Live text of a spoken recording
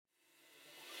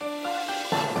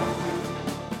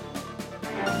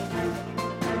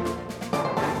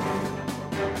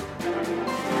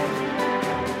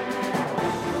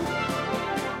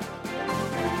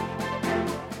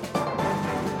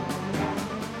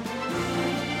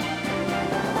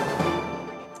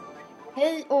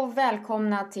och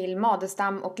välkomna till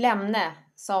Madestam och Lämne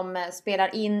som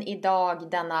spelar in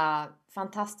idag denna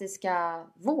fantastiska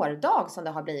vårdag som det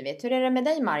har blivit. Hur är det med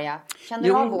dig, Maria? Känner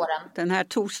du av våren? Den här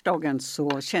torsdagen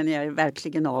så känner jag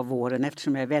verkligen av våren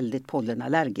eftersom jag är väldigt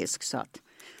pollenallergisk. Så att,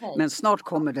 men snart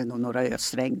kommer det nog några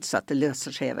ösregn så att det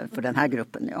löser sig även för den här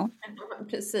gruppen. Ja.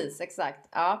 Precis, exakt.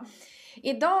 Ja.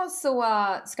 Idag så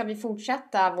ska vi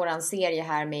fortsätta våran serie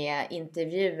här med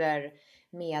intervjuer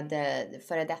med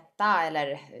före detta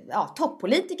eller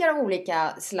toppolitiker av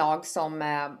olika slag som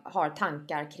har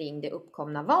tankar kring det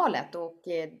uppkomna valet. Och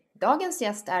dagens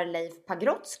gäst är Leif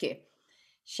Pagrotsky,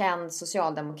 känd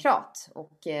socialdemokrat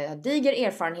och diger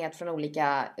erfarenhet från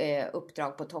olika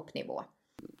uppdrag på toppnivå.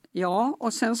 Ja,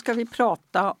 och sen ska vi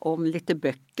prata om lite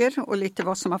böcker och lite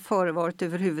vad som har förevarit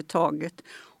överhuvudtaget.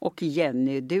 Och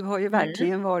Jenny, du har ju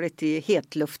verkligen varit i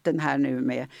hetluften här nu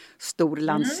med stor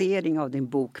lansering av din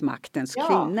bok Maktens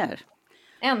kvinnor.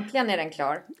 Äntligen är den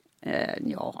klar.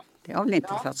 Ja, det har väl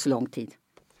inte tagit så lång tid.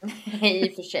 I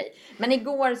och för sig. Men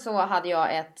igår så hade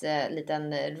jag ett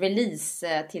liten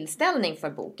release-tillställning för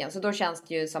boken. Så då känns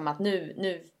det ju som att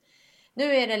nu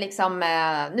är det liksom,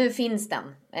 nu finns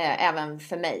den även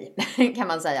för mig kan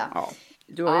man säga. Ja,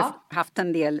 du har ju haft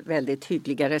en del väldigt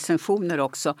hyggliga recensioner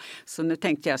också. Så nu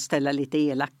tänkte jag ställa lite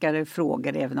elakare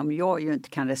frågor även om jag ju inte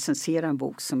kan recensera en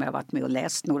bok som jag varit med och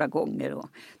läst några gånger och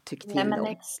tyckt till. Nej men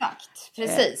exakt,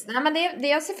 precis. Nej men det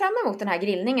jag ser fram emot den här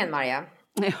grillningen, Maria.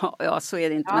 Ja, så är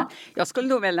det inte. Men jag skulle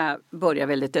då vilja börja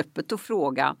väldigt öppet och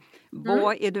fråga,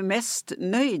 vad är du mest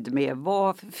nöjd med?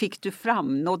 Vad fick du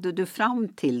fram? Nådde du fram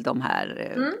till de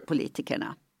här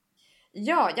politikerna?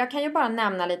 Ja, jag kan ju bara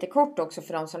nämna lite kort också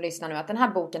för de som lyssnar nu att den här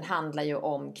boken handlar ju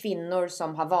om kvinnor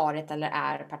som har varit eller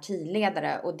är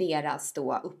partiledare och deras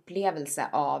då upplevelse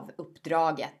av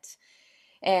uppdraget.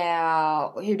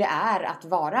 Hur det är att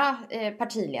vara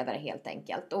partiledare helt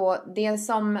enkelt. Och det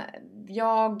som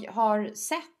jag har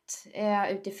sett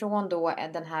utifrån då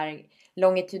den här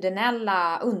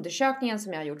longitudinella undersökningen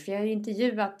som jag har gjort. För jag har ju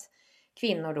intervjuat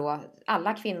kvinnor då,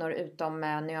 alla kvinnor utom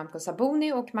Nyamko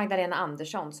Sabuni och Magdalena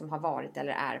Andersson som har varit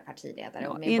eller är partiledare.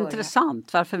 Ja,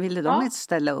 intressant, varför ville de inte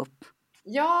ställa upp?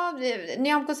 Ja,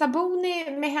 Nyamko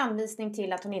Sabuni med hänvisning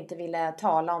till att hon inte ville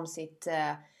tala om sitt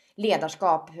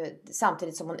ledarskap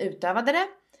samtidigt som hon utövade det.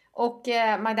 Och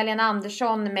Magdalena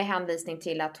Andersson med hänvisning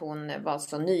till att hon var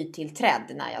så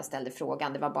nytillträdd när jag ställde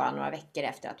frågan. Det var bara några veckor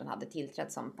efter att hon hade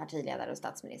tillträtt som partiledare och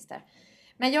statsminister.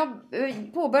 Men jag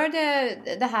påbörjade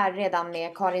det här redan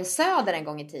med Karin Söder en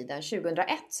gång i tiden, 2001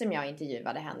 som jag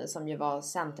intervjuade henne. Som ju var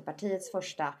Centerpartiets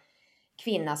första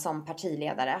kvinna som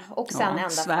partiledare. Och sen ända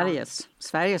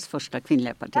Sveriges första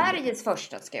kvinnliga partiledare. Sveriges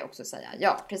första ska jag också säga,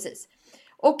 ja precis.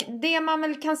 Och det man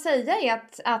väl kan säga är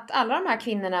att alla de här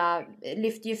kvinnorna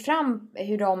lyfter ju fram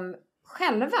hur de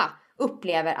själva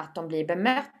upplever att de blir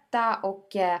bemötta och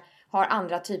har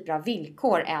andra typer av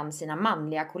villkor än sina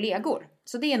manliga kollegor.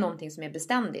 Så det är någonting som är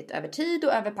beständigt över tid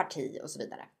och över parti och så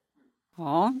vidare.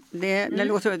 Ja, det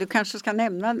låter, du kanske ska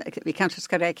nämna, vi kanske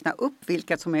ska räkna upp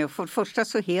vilka som är. För det första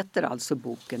så heter alltså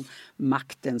boken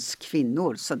Maktens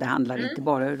kvinnor. Så det handlar inte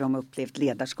bara om hur de upplevt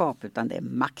ledarskap utan det är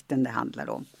makten det handlar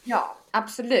om. Ja,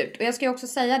 absolut. Och jag ska ju också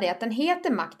säga det att den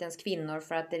heter Maktens kvinnor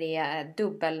för att det är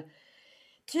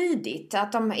dubbeltydigt.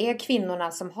 Att de är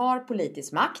kvinnorna som har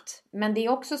politisk makt. Men det är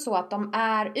också så att de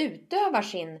utövar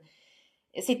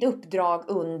sitt uppdrag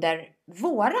under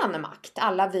våran makt.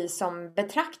 Alla vi som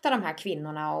betraktar de här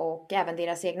kvinnorna och även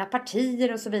deras egna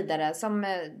partier och så vidare.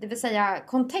 Det vill säga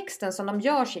kontexten som de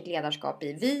gör sitt ledarskap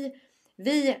i.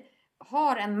 Vi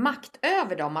har en makt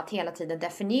över dem att hela tiden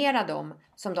definiera dem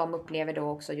som de upplever då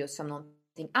också just som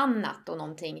någonting annat. Och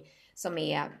någonting som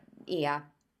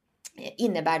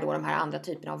innebär då de här andra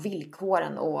typerna av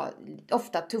villkoren och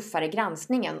ofta tuffare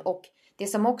granskningen. Och det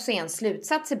som också är en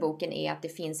slutsats i boken är att det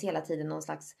finns hela tiden någon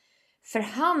slags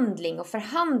förhandling och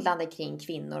förhandlande kring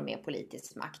kvinnor med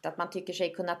politisk makt. Att man tycker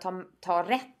sig kunna ta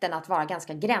rätten att vara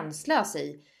ganska gränslös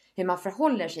i hur man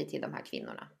förhåller sig till de här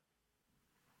kvinnorna.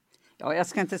 Ja, jag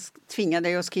ska inte tvinga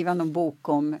dig att skriva någon bok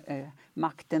om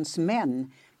maktens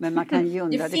män. Men man kan ju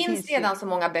undra, det finns redan så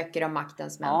många böcker om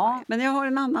maktens män. Ja, men jag har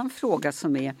en annan fråga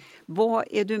som är, vad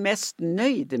är du mest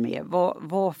nöjd med?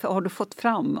 Vad har du fått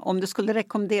fram? Om du skulle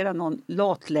rekommendera någon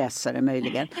latläsare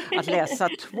möjligen att läsa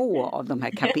 2 av de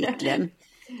här kapitlen.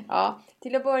 Ja,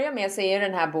 till att börja med så är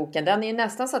den här boken, den är ju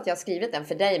nästan så att jag har skrivit den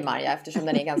för dig, Maria, eftersom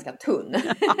den är ganska tunn.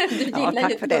 Du gillar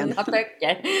ju tunna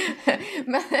böcker.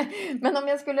 Men om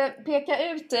jag skulle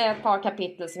peka ut ett par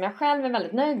kapitel som jag själv är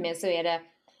väldigt nöjd med så är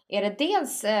det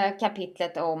dels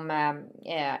kapitlet om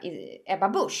Ebba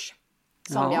Busch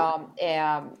som jag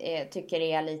tycker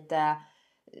är lite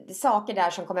saker där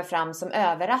som kommer fram som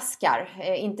överraskar.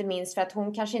 Inte minst för att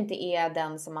hon kanske inte är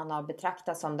den som man har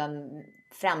betraktat som den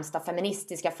främsta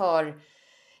feministiska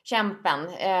förkämpen.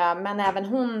 Men även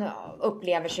hon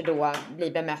upplever sig då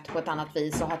bli bemött på ett annat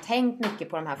vis och har tänkt mycket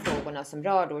på de här frågorna som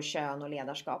rör då kön och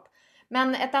ledarskap.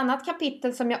 Men ett annat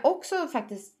kapitel som jag också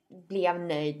faktiskt blev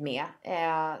nöjd med,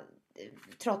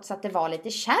 trots att det var lite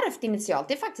kärvt initialt,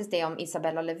 det är faktiskt det om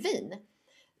Isabella Lövin.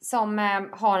 Som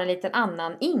har en liten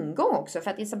annan ingång också.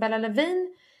 För att Isabella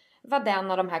Lövin var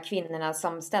den av de här kvinnorna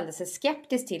som ställde sig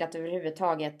skeptisk till att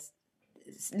överhuvudtaget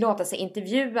låta sig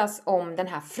intervjuas om den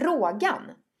här frågan.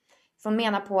 För hon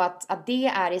menar på att det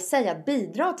är i sig att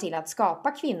bidra till att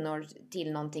skapa kvinnor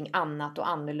till någonting annat och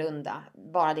annorlunda.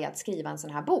 Bara det att skriva en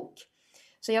sån här bok.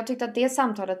 Så jag tyckte att det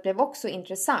samtalet blev också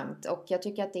intressant. Och jag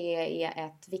tycker att det är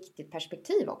ett viktigt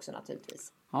perspektiv också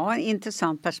naturligtvis. Ja,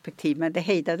 intressant perspektiv, men det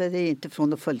hejdade det inte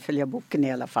från att fullfölja boken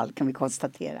i alla fall, kan vi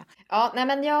konstatera. Ja, nej,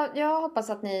 men jag hoppas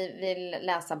att ni vill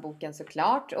läsa boken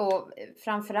såklart. Och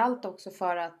framförallt också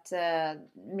för att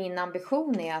min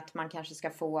ambition är att man kanske ska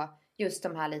få just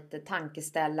de här lite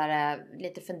tankeställare,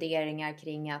 lite funderingar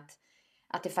kring att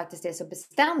det faktiskt är så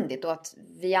beständigt. Och att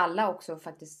vi alla också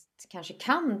faktiskt kanske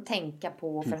kan tänka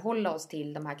på och förhålla oss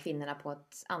till de här kvinnorna på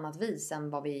ett annat vis än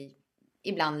vad vi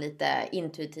ibland lite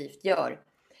intuitivt gör.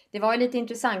 Det var ju lite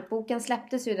intressant. Boken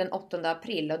släpptes ju den 8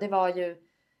 april och det var ju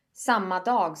samma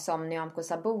dag som Nyamko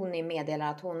Sabuni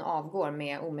meddelar att hon avgår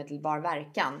med omedelbar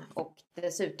verkan. Och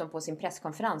dessutom på sin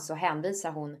presskonferens så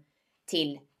hänvisar hon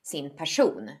till sin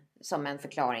person som en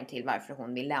förklaring till varför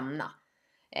hon vill lämna.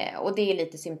 Och det är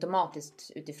lite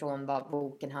symptomatiskt utifrån vad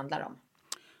boken handlar om.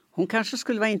 Hon kanske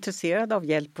skulle vara intresserad av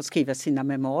hjälp att skriva sina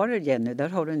memoarer, Jenny. Där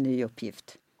har du en ny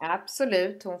uppgift.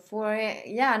 Absolut, hon får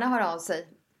gärna höra av sig.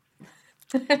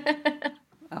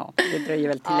 Ja, det dröjer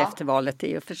väl till eftervalet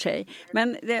i och för sig.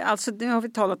 Men alltså, nu har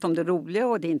vi talat om det roliga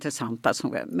och det intressanta.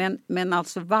 Men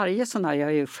alltså varje sån här,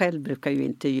 jag själv brukar ju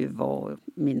intervjua och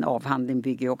min avhandling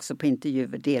bygger också på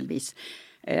intervjuer delvis.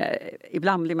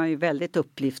 Ibland blir man ju väldigt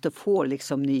upplyft och får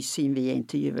liksom ny syn via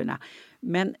intervjuerna.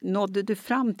 Men nådde du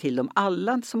fram till dem?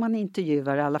 Alla som man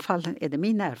intervjuar, i alla fall är det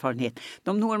min erfarenhet,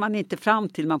 de når man inte fram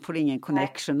till, man får ingen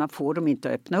connection, man får dem inte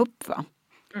att öppna upp, va?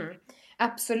 Mm.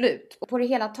 Absolut. Och på det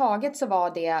hela taget så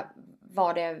var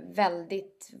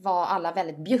alla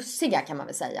väldigt bjussiga kan man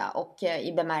väl säga. Och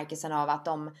i bemärkelsen av att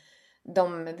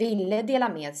de ville dela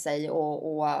med sig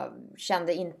och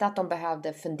kände inte att de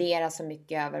behövde fundera så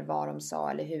mycket över vad de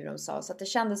sa eller hur de sa. Så att det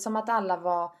kändes som att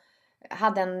alla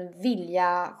hade en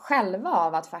vilja själva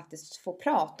av att faktiskt få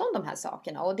prata om de här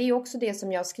sakerna. Och det är också det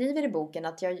som jag skriver i boken,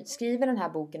 att jag skriver den här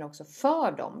boken också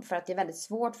för dem. För att det är väldigt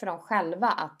svårt för dem själva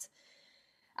att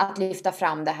lyfta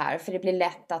fram det här. För det blir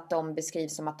lätt att de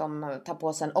beskrivs som att de tar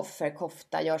på sig en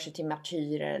offerkofta, gör sig till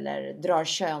martyrer eller drar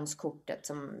könskortet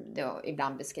som det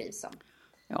ibland beskrivs som.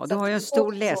 Ja, du har ju en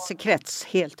stor läsekrets,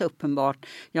 helt uppenbart.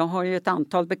 Jag har ju ett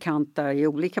antal bekanta i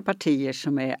olika partier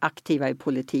som är aktiva i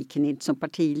politiken, inte som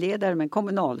partiledare men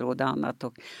kommunalråd och annat.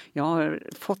 Och jag har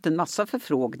fått en massa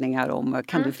förfrågningar om,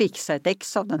 kan du fixa ett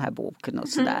ex av den här boken och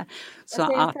sådär. Så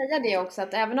jag ska säga det också,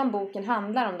 att även om boken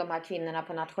handlar om de här kvinnorna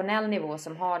på nationell nivå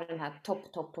som har den här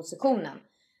topp-positionen,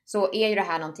 så är ju det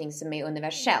här någonting som är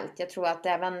universellt. Jag tror att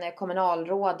även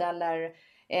kommunalråd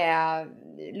eller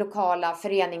lokala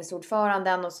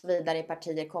föreningsordföranden och så vidare i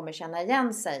partier kommer känna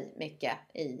igen sig mycket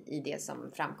i det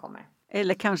som framkommer.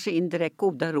 Eller kanske indirekt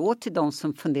goda råd till de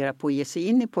som funderar på att ge sig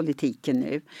in i politiken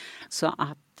nu. Så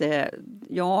att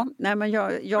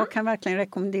jag kan verkligen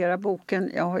rekommendera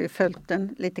boken. Jag har ju följt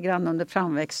den lite grann under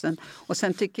framväxten. Och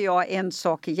sen tycker jag en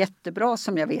sak är jättebra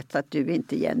som jag vet att du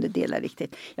inte Jenny delar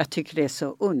riktigt. Jag tycker det är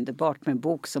så underbart med en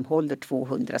bok som håller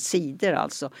 200 sidor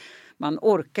alltså. Man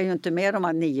orkar ju inte med de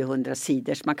här 900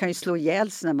 sidor. Så man kan ju slå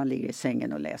ihjäl sig när man ligger i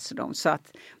sängen och läser dem. Så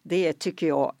att det tycker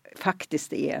jag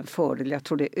faktiskt är en fördel. Jag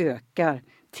tror det ökar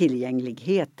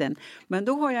tillgängligheten. Men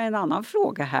då har jag en annan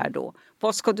fråga här då.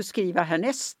 Vad ska du skriva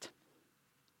härnäst?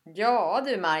 Ja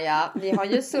du Maria, vi har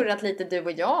ju surrat lite du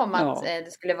och jag om att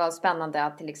det skulle vara spännande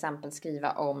att till exempel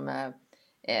skriva om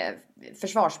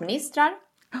försvarsministrar.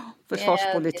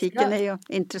 Försvarspolitiken är ju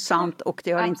intressant och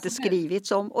det har inte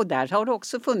skrivits om, och där har det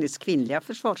också funnits kvinnliga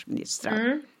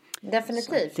försvarsministrar.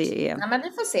 Definitivt. Men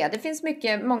vi får se, det finns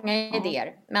många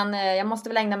idéer, men jag måste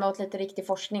väl ägna mig åt lite riktig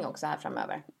forskning också här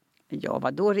framöver. Ja,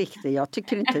 vadå riktigt? Jag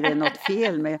tycker inte det är något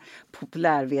fel med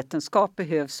populärvetenskap,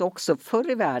 behövs också.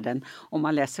 Förr i världen, om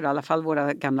man läser i alla fall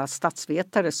våra gamla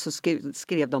statsvetare, så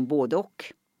skrev de både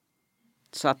och.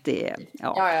 Så att det är...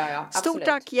 Ja, stort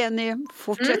tack Jenny,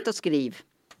 fortsätt att skriva.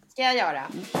 Ska jag göra.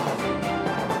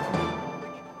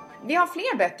 Vi har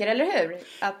fler böcker, eller hur?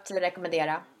 Att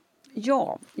rekommendera.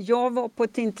 Ja, jag var på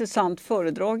ett intressant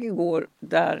föredrag igår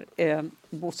där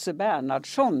Bosse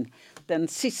Bernhardsson, den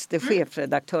sista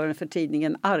chefredaktören för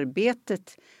tidningen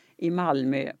Arbetet i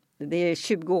Malmö. Det är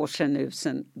 20 år sedan nu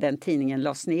sedan den tidningen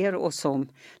lades ner och som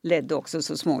ledde också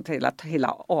så småningom till att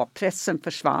hela A-pressen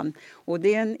försvann. Och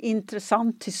det är en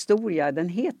intressant historia. Den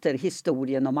heter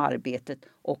Historien om arbetet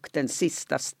och den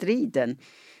sista striden.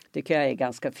 Tycker jag är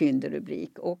ganska fyndig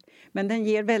rubrik. Men den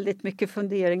ger väldigt mycket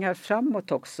funderingar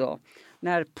framåt också.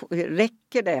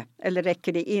 Räcker det eller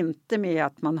räcker det inte med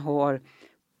att man har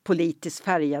politiskt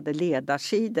färgade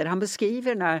ledarsidor? Han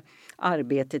beskriver när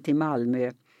Arbetet i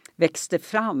Malmö växte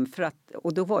fram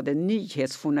och då var det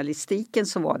nyhetsjournalistiken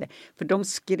som var det. För de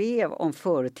skrev om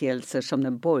företeelser som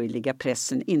den borgerliga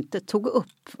pressen inte tog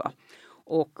upp. Va?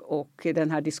 Och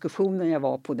den här diskussionen jag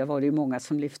var på, där var det ju många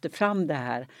som lyfte fram det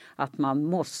här att man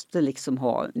måste liksom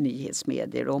ha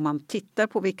nyhetsmedier. Och om man tittar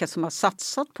på vilka som har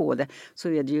satsat på det så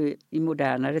är det ju i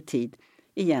modernare tid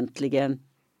egentligen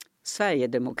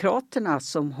Sverigedemokraterna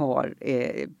som har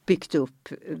byggt upp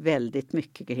väldigt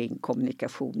mycket kring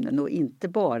kommunikationen och inte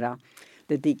bara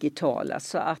det digitala.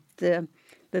 Så att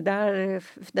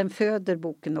den föder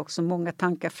boken också många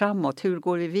tankar framåt. Hur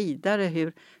går vi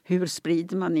vidare? Hur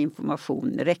sprider man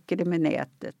information? Räcker det med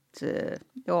nätet?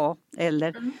 Ja,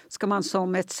 eller ska man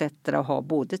som etc. ha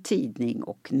både tidning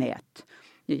och nät?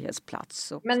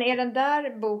 Nyhetsplats. Men är den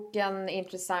där boken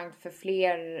intressant för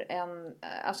fler än,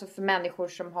 alltså för människor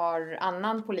som har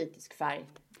annan politisk färg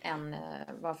än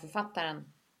vad författaren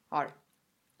har?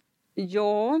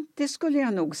 Ja, det skulle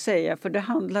jag nog säga, för det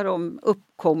handlar om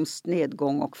uppkomst,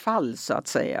 nedgång och fall så att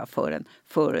säga för en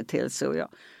företeelse. Och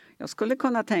jag skulle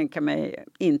kunna tänka mig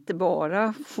inte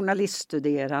bara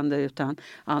journaliststuderande utan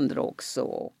andra också.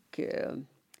 Och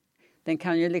den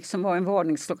kan ju liksom vara en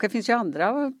varningsklocka. Det finns ju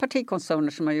andra partikoncerner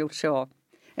som har gjort sig av,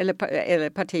 eller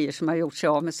partier som har gjort sig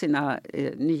av med sina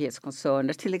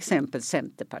nyhetskoncerner. Till exempel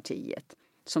Centerpartiet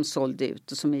som sålde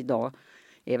ut och som idag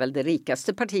är väl det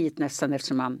rikaste partiet nästan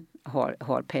eftersom man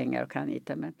har pengar och kan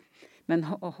hitta. Men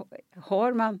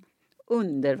har man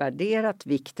undervärderat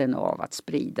vikten av att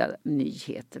sprida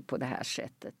nyheter på det här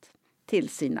sättet till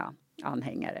sina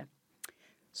anhängare?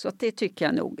 Så att det tycker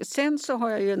jag nog. Sen så har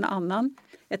jag ju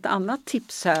ett annat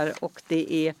tips här och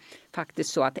det är faktiskt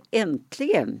så att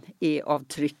äntligen är av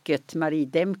trycket Marie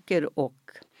Demker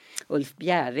och Ulf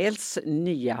Bjärrels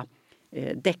nya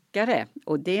deckare.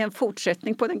 Och det är en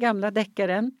fortsättning på den gamla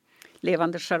deckaren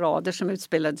Levande charader som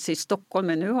utspelades i Stockholm,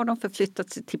 men nu har de förflyttat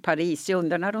sig till Paris. Jag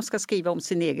undrar när de ska skriva om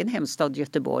sin egen hemstad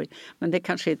Göteborg, men det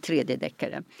kanske är tredje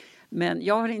deckaren. Men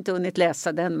jag har inte hunnit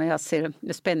läsa den, men jag ser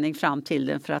med spänning fram till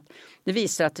den för att det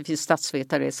visar att det finns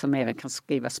statsvetare som även kan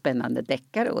skriva spännande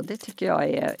deckare och det tycker jag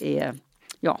är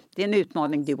det är en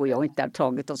utmaning du och jag inte har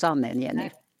tagit oss an än, Jenny.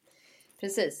 Nej.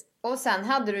 Precis. Och sen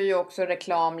hade du ju också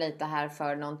reklam lite här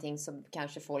för någonting som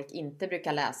kanske folk inte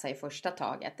brukar läsa i första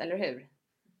taget, eller hur?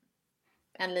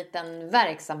 En liten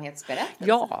verksamhetsberättelse.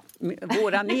 Ja,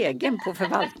 våran egen på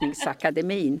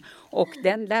Förvaltningsakademin. Och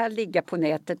den lär ligga på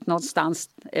nätet någonstans.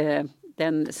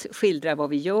 Den skildrar vad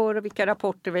vi gör och vilka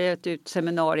rapporter vi har gett ut,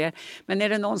 seminarier. Men är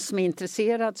det någon som är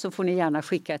intresserad så får ni gärna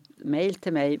skicka ett mejl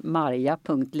till mig,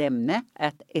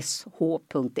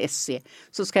 marja.lemne@sh.se,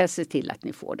 så ska jag se till att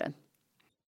ni får den.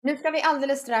 Nu ska vi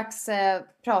alldeles strax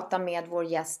prata med vår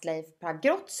gäst Leif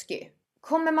Pagrotsky.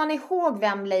 Kommer man ihåg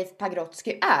vem Leif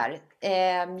Pagrotsky är?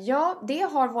 Ja, det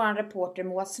har vår reporter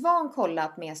Moa Svan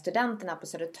kollat med studenterna på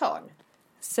Södertörn.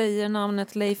 Säger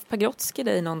namnet Leif Pagrotsky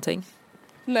dig någonting?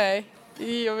 Nej,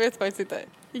 jag vet faktiskt inte.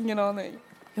 Ingen aning.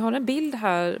 Jag har en bild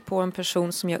här på en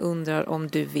person som jag undrar om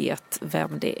du vet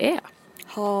vem det är.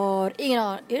 Har ingen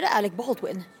aning. Är det Alec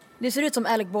Baldwin? Det ser ut som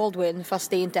Alec Baldwin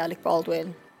fast det är inte Alec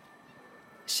Baldwin.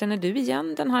 Känner du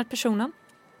igen den här personen?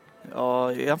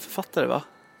 Ja, är han författare va?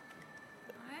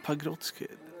 Pagrotsky.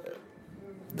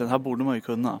 Den här borde man ju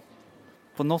kunna.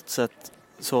 På något sätt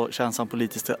så känns han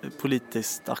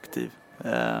politiskt aktiv.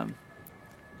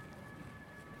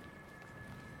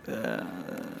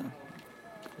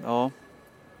 Ja,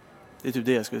 det är typ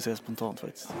det jag skulle säga spontant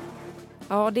faktiskt.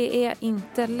 Ja, det är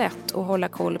inte lätt att hålla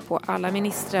koll på alla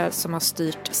ministrar som har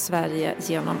styrt Sverige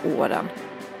genom åren.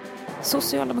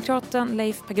 Socialdemokraten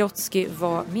Leif Pagrotsky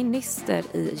var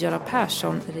minister i Göran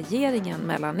Persson-regeringen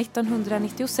mellan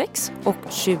 1996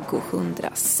 och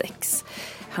 2006.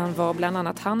 Han var bland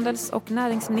annat handels- och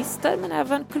näringsminister men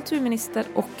även kulturminister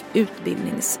och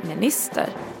utbildningsminister.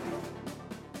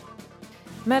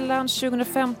 Mellan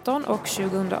 2015 och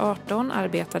 2018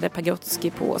 arbetade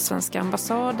Pagrotsky på svenska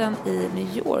ambassaden i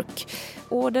New York.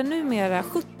 Och den numera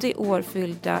 70 år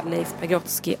fyllda Leif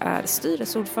Pagrotsky är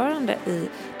styrelseordförande i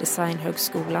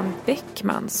designhögskolan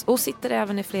Beckmans och sitter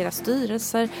även i flera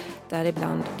styrelser,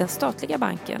 däribland den statliga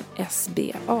banken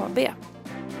SBAB.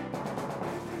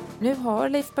 Nu har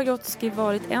Leif Pagrotsky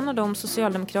varit en av de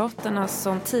socialdemokraterna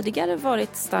som tidigare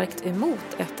varit starkt emot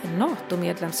ett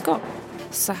NATO-medlemskap.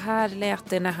 Så här lät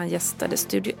det när han gästade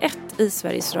Studio 1 i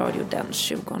Sveriges Radio den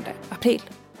 20 april.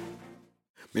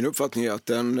 Min uppfattning är att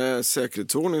den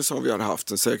säkerhetsordning som vi har haft,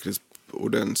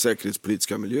 den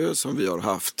säkerhetspolitiska miljö som vi har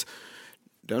haft,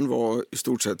 den var i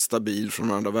stort sett stabil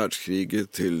från andra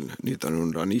världskriget till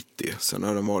 1990. Sen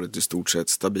har den varit i stort sett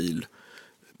stabil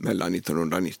mellan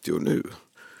 1990 och nu.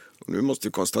 Och nu måste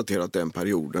vi konstatera att den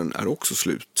perioden är också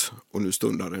slut. Och nu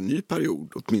stundar en ny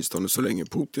period, åtminstone så länge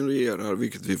Putin regerar,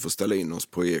 vilket vi får ställa in oss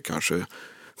på är kanske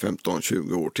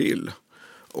 15-20 år till.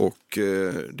 Och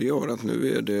det gör att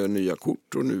nu är det nya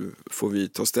kort och nu får vi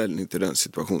ta ställning till den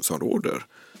situation som råder.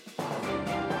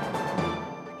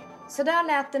 Så där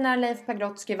lät det när Leif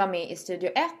Pagrotsky var med i Studio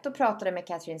 1 och pratade med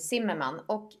Katrin Zimmerman.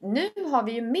 Och nu har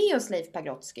vi ju med oss Leif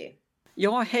Pagrotsky.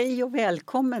 Ja, hej och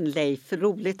välkommen Leif.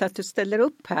 Roligt att du ställer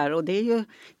upp här. Och det är ju,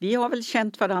 vi har väl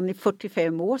känt varandra i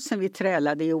 45 år sedan vi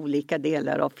trälade i olika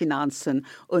delar av finansen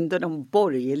under de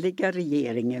borgerliga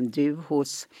regeringen. Du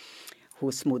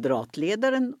hos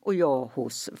moderatledaren och jag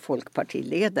hos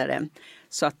folkpartiledaren.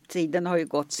 Så att tiden har ju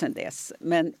gått sedan dess.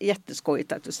 Men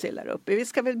jätteskojigt att du ställer upp. Vi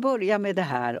ska väl börja med det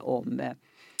här om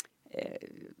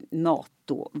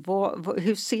NATO.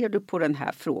 Hur ser du på den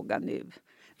här frågan nu?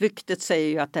 Ryktet säger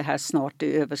ju att det här snart är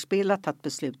överspelat, att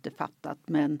beslut är fattat.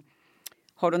 Men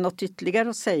har du något ytterligare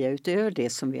att säga utöver det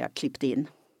som vi har klippt in?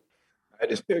 Nej,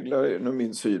 det speglar nog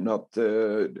min syn att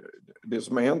det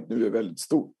som har hänt nu är väldigt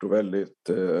stort och väldigt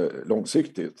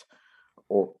långsiktigt.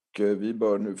 Och vi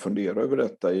bör nu fundera över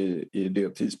detta i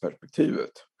det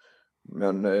tidsperspektivet.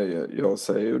 Men jag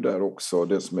säger ju där också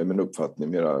det som är min uppfattning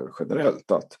mer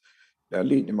generellt, att den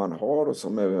linje man har och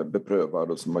som är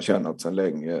beprövad och som har tjänat sedan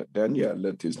länge, den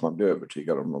gäller tills man blir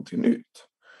övertygad om någonting nytt.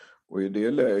 Och i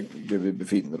det läge vi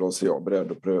befinner oss är jag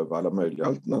beredd att pröva alla möjliga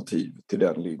alternativ till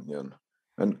den linjen.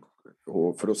 Men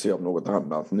för att se om något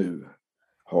annat nu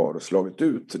har slagit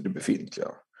ut det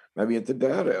befintliga. Men vi är inte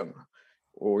där än.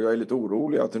 Och jag är lite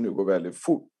orolig att det nu går väldigt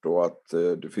fort och att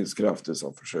det finns krafter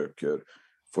som försöker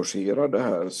forcera det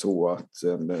här så att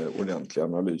en ordentlig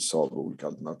analys av olika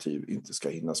alternativ inte ska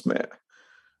hinnas med.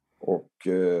 Och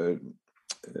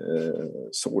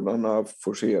sådana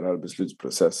forcerade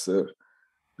beslutsprocesser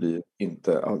blir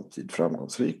inte alltid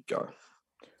framgångsrika.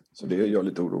 Så det är jag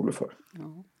lite orolig för.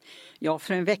 Ja,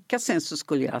 för en vecka sedan så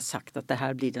skulle jag ha sagt att det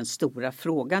här blir den stora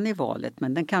frågan i valet,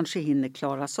 men den kanske hinner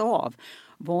klaras av.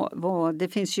 Det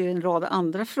finns ju en rad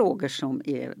andra frågor som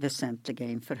är väsentliga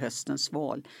inför höstens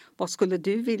val. Vad skulle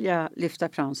du vilja lyfta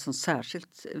fram som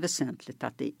särskilt väsentligt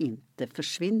att det inte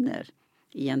försvinner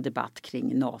i en debatt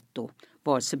kring NATO,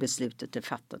 vare sig beslutet är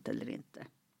fattat eller inte?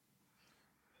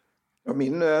 Ja,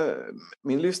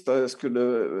 min lista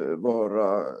skulle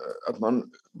vara att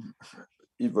man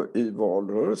i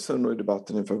valrörelsen och i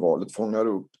debatten inför valet fångar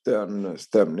upp den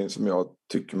stämning som jag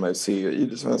tycker mig se i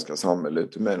det svenska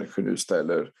samhället. Hur människor nu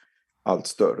ställer allt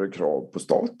större krav på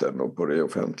staten och på det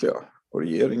offentliga, på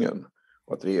regeringen.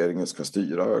 Och att regeringen ska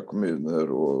styra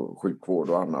kommuner och sjukvård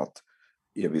och annat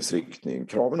i en viss riktning.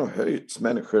 Kraven har höjts,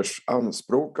 människors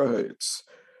anspråk har höjts.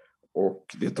 Och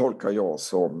det tolkar jag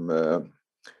som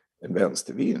en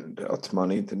vänstervind. Att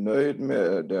man är inte nöjd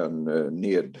med den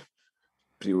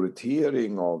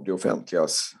nedprioritering av det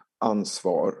offentligas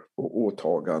ansvar och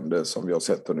åtagande som vi har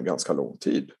sett under ganska lång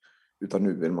tid. Utan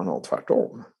nu vill man ha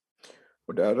tvärtom.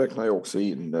 Och där räknar jag också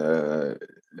in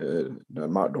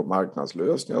de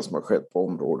marknadslösningar som har skett på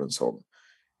områden som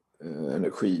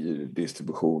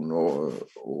energidistribution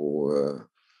och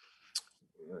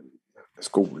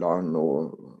skolan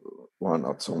och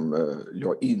annat som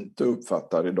jag inte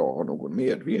uppfattar idag har någon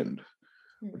medvind.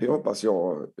 Och det hoppas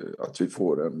jag att vi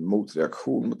får en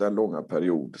motreaktion mot den långa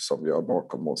period som vi har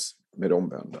bakom oss med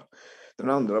omvända. Den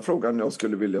andra frågan jag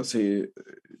skulle vilja se,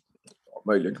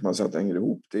 möjligen kan man säga att det hänger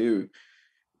ihop, det är ju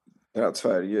det att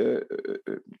Sverige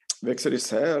växer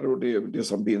isär och det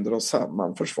som binder oss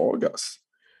samman försvagas.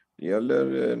 Det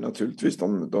gäller naturligtvis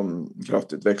de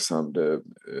kraftigt växande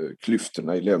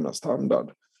klyftorna i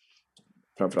levnadsstandard.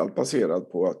 Framförallt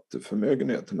baserat på att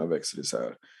förmögenheterna växer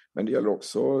isär. Men det gäller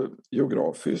också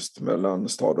geografiskt mellan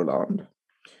stad och land.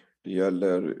 Det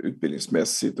gäller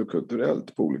utbildningsmässigt och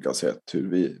kulturellt på olika sätt. Hur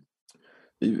vi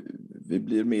vi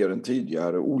blir mer än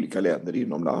tidigare olika länder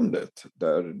inom landet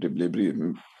där det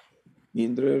blir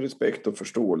mindre respekt och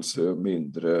förståelse,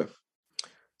 mindre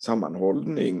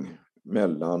sammanhållning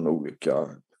mellan olika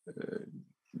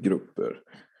grupper.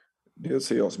 Det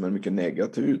ser jag som en mycket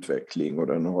negativ utveckling och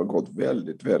den har gått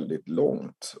väldigt, väldigt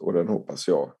långt och den hoppas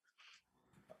jag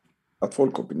att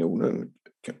folkopinionen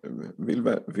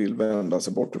vill vända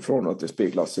sig bort ifrån att det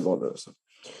speglas i valrörelsen.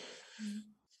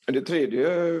 Det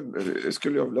tredje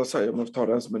skulle jag vilja säga, om man tar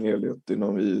det här som en helhet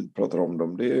innan vi pratar om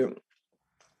dem, det är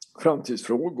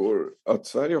framtidsfrågor. Att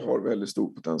Sverige har väldigt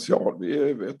stor potential. Vi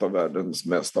är ett av världens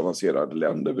mest avancerade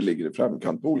länder. Vi ligger i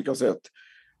framkant på olika sätt.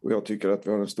 Och jag tycker att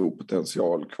vi har en stor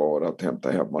potential kvar att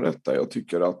hämta hemma detta. Jag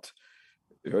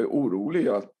är orolig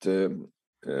att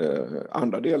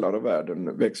andra delar av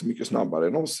världen växer mycket snabbare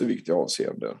än oss i viktiga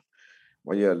avseenden.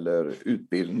 Vad gäller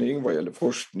utbildning, vad gäller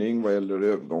forskning, vad gäller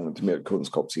övergången till mer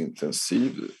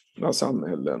kunskapsintensiva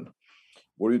samhällen.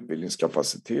 Vår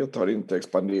utbildningskapacitet har inte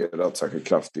expanderat särskilt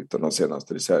kraftigt de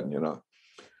senaste decennierna.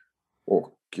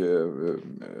 Och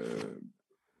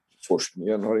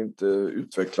forskningen har inte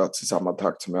utvecklats i samma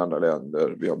takt som i andra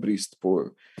länder. Vi har brist på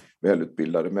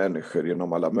välutbildade människor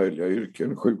inom alla möjliga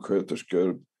yrken.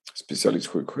 Sjuksköterskor,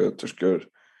 specialistsjuksköterskor,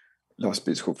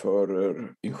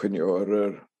 lastbilschaufförer,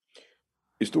 ingenjörer.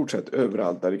 I stort sett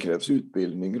överallt där det krävs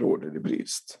utbildning råder det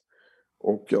brist.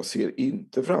 Och jag ser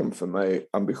inte framför mig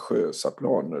ambitiösa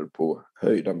planer på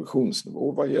höjd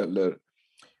ambitionsnivå vad gäller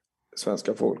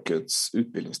svenska folkets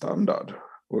utbildningsstandard.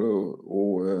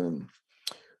 Och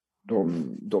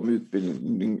de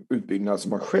utbyggnader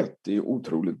som har skett är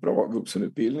otroligt bra.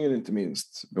 Vuxenutbildningen inte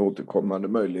minst med återkommande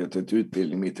möjligheter till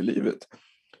utbildning mitt i livet.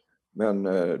 Men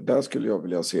där skulle jag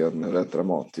vilja se en rätt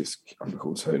dramatisk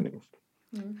ambitionshöjning.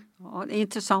 Ja, det är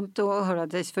intressant att höra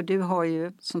dig, för du har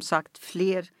ju som sagt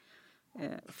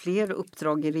fler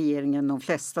uppdrag i regeringen än de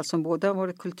flesta som både har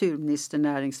varit kulturminister,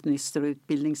 näringsminister och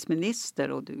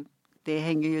utbildningsminister, och det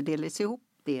hänger ju delvis ihop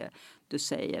det du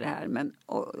säger här. Men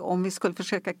om vi skulle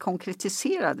försöka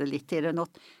konkretisera det lite, är det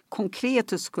något konkret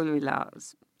du skulle vilja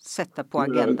sätta på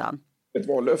agendan? Ett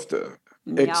vallöfte?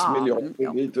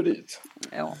 Miljarder hit och dit?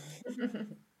 Ja.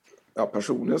 Ja,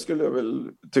 personligen skulle jag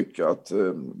väl tycka att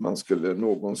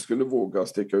någon skulle våga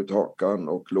sticka ut hakan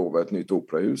och lova ett nytt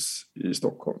operahus i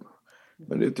Stockholm.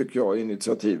 Men det tycker jag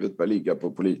initiativet bör ligga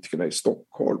på politikerna i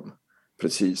Stockholm.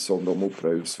 Precis som de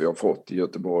operahus vi har fått i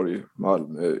Göteborg,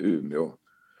 Malmö, Umeå,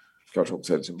 kanske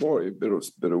också Helsingborg,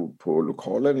 beror på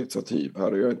lokala initiativ.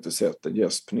 Här har jag inte sett en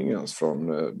gäspning ens från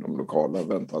de lokala.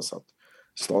 Väntas att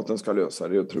staten ska lösa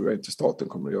det. Jag tror jag inte staten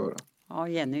kommer att göra. Ja,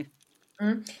 Jenny.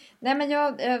 Nej,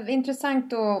 men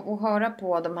intressant att höra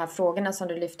på de här frågorna som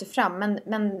du lyfter fram.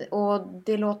 Och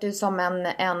det låter ju som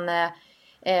en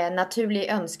naturlig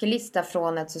önskelista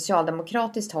från ett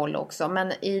socialdemokratiskt håll också.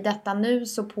 Men i detta nu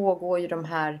så pågår ju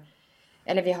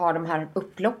vi har de här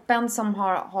upploppen som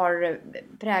har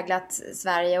präglat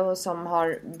Sverige och som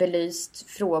har belyst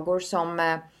frågor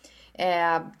som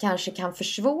kanske kan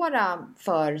försvåra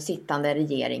för sittande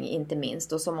regering inte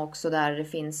minst, och som också där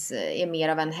det är mer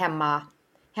av en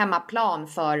hemmaplan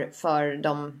för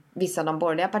vissa av de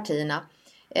borgerliga partierna.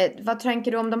 Vad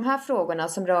tänker du om de här frågorna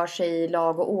som rör sig i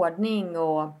lag och ordning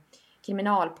och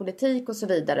kriminalpolitik och så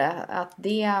vidare, att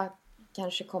det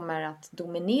kanske kommer att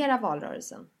dominera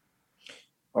valrörelsen?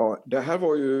 Ja, det här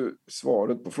var ju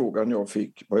svaret på frågan jag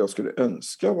fick vad jag skulle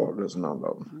önska valrörelsen handlar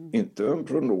om. Inte en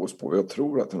prognos på vad jag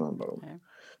tror att den handlar om.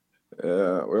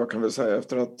 Och jag kan väl säga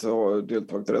efter att ha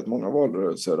deltagit i rätt många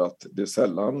valrörelser att det är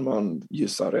sällan man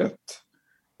gissar rätt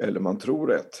eller man tror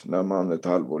rätt när man ett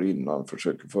halvår innan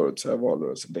försöker förutsäga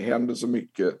valrörelsen. Det händer så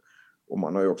mycket och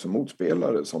man har ju också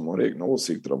motspelare som har egna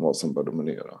åsikter om vad som bör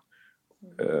dominera.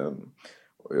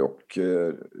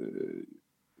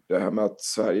 Det här med att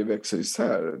Sverige växer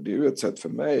isär, det är ju ett sätt för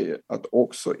mig att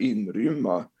också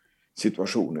inrymma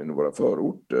situationen i våra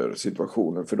förorter,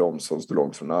 situationen för dem som står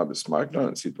långt från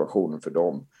arbetsmarknaden, situationen för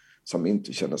dem som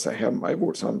inte känner sig hemma i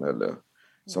vårt samhälle,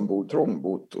 som bor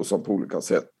trångbott och som på olika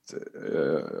sätt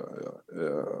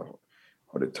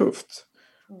har det tufft.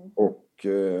 Och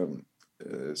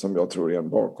som jag tror är en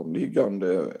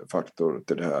bakomliggande faktor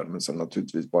till det här, men som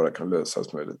naturligtvis bara kan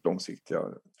lösas med väldigt långsiktiga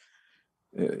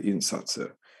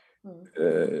insatser.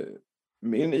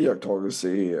 Min iakttagelse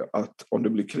är att om det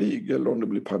blir krig eller om det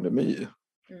blir pandemi,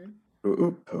 då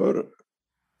upphör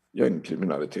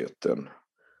gängkriminaliteten.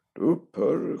 Då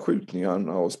upphör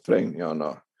skjutningarna och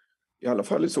sprängningarna. I alla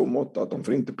fall i så mått att de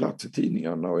får inte plats i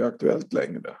tidningarna och är aktuellt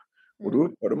längre. Och då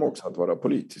upphör de också att vara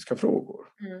politiska frågor.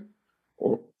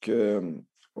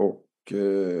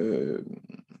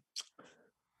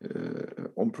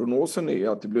 Om prognosen är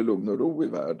att det blir lugn och ro i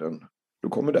världen då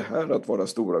kommer det här att vara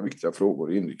stora viktiga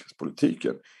frågor i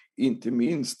inrikespolitiken. Inte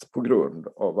minst på grund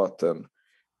av att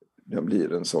den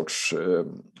blir en sorts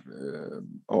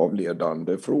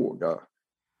avledande fråga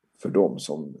för de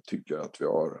som tycker att vi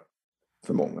har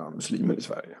för många muslimer i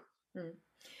Sverige.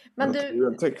 Men det är ju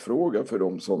en techfråga för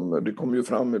dem som, det kommer ju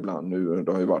fram ibland nu,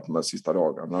 det har ju varit de här sista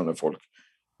dagarna när folk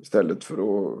istället för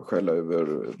att skälla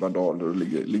över vandaler och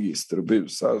ligister och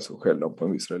busar så skäller de på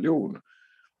en viss religion.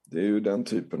 Det är ju den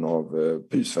typen av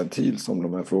pysventil som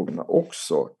de här frågorna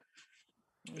också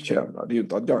förtjänar. Det är ju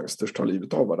inte att gangsters tar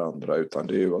livet av varandra, utan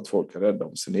det är ju att folk är rädda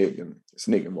om sin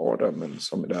egen vardag, men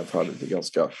som i det här fallet är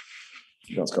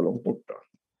ganska långt borta.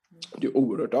 Det är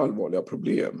oerhört allvarliga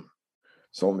problem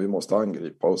som vi måste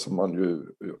angripa och som man ju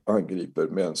angriper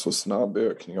med en så snabb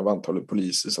ökning av antalet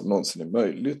poliser som någonsin är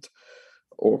möjligt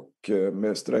och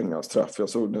med stränga straff. Jag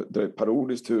såg det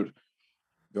parodiskt hur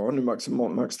vi har nu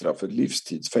maxstraffet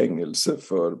livstidsfängelse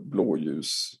för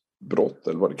blåljusbrott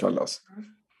eller vad det kallas.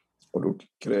 Och då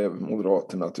kräver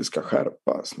Moderaterna att det ska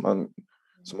skärpas.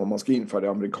 Som om man ska införa det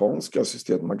amerikanska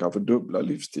systemet, man kan fördubbla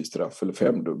livstidsstraff eller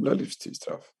femdubbla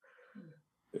livstidsstraff.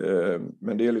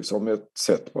 Men det är liksom ett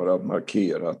sätt bara att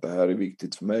markera att det här är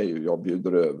viktigt för mig och jag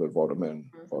bjuder över vad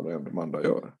de andra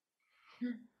gör.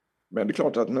 Men det är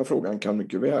klart att den här frågan kan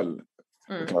mycket väl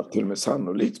kan till och med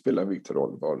sannolikt spela en viktig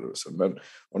roll i valrörelsen. Men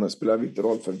om den spelar en viktig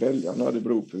roll för väljarna, det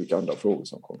beror på vilka andra frågor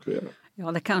som konkurrerar.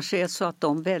 Ja, det kanske är så att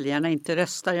de väljarna inte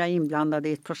röstar. Jag är inblandad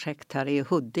i ett projekt här i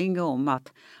Huddinge om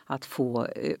att få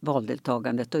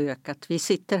valdeltagandet ökat. Vi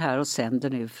sitter här och sänder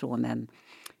nu från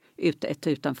ett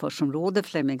utanförsområde,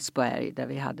 Flemingsberg, där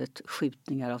vi hade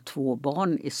skjutningar av 2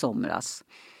 barn i somras.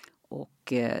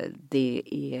 Och det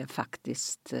är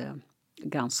faktiskt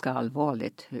ganska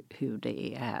allvarligt hur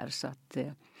det är här. Så att,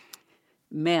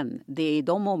 men det är i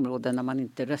de områdena man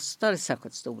inte röstar i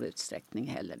särskilt stor utsträckning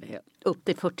heller. Upp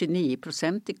till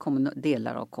 49% i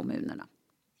delar av kommunerna.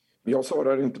 Jag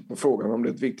svarar inte på frågan om det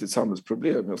är ett viktigt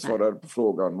samhällsproblem. Jag svarar på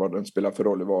frågan vad den spelar för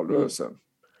roll i valrörelsen.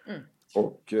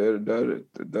 Och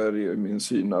där är min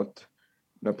syn att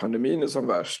när pandemin är som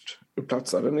värst, då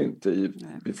platsar den inte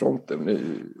i fronten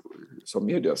som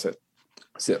media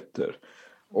sätter.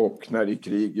 Och när det är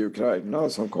krig i Ukraina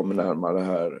som kommer närmare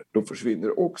här, då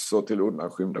försvinner också till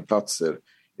undanskymda platser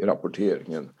i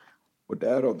rapporteringen. Och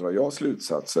där drar jag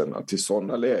slutsatsen att i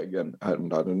sådana lägen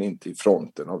hamnar den inte i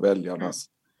fronten av väljarnas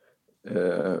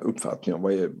uppfattning om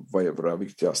vad är våra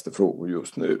viktigaste frågor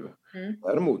just nu.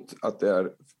 Däremot att det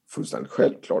är fullständigt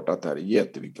självklart att det här är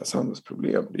jätteviktiga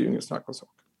samhällsproblem. Det är ju ingen snack om sak.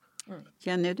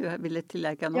 Jenny, du ville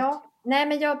tillägga något? Ja, nej,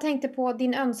 men jag tänkte på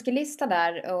din önskelista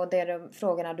där och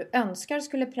frågorna du önskar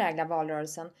skulle prägla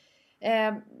valrörelsen.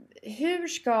 Hur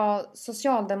ska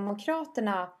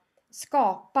Socialdemokraterna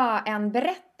skapa en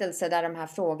berättelse där de här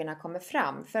frågorna kommer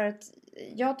fram? För att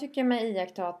jag tycker mig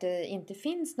iaktta att det inte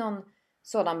finns någon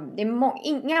sådan. Det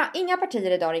är inga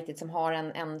partier idag riktigt som har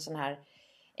en sån här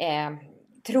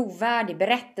trovärdig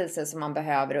berättelse som man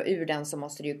behöver, och ur den så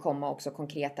måste det ju komma också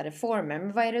konkreta reformer.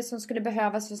 Men vad är det som skulle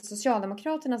behövas för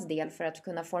Socialdemokraternas del för att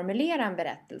kunna formulera en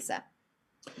berättelse?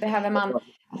 Behöver man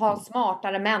ha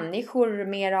smartare människor,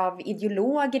 mer av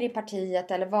ideologer i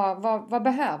partiet, eller vad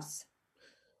behövs?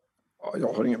 Ja,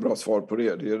 jag har ingen bra svar på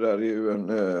det. Det där är ju en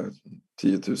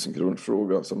 10 000 kronors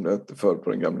fråga som det hette förr på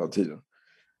den gamla tiden.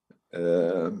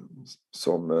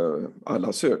 Som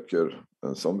alla söker,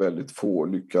 som väldigt få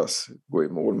lyckas gå i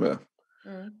mål med.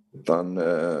 Utan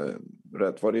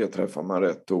rätt vad det är träffar man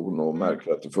rätt ton och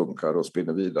märker att det funkar och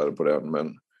spinner vidare på den.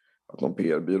 Men att någon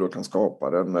PR-byrå kan skapa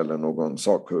den eller någon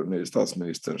sakkunnig i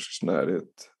statsministerns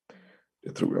närhet,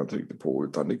 det tror jag inte riktigt på.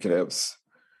 Utan det krävs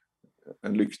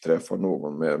en lyckträff av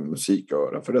någon med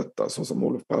musiköra för detta, så som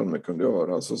Olof Palme kunde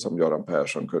göra, så som Göran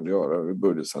Persson kunde göra i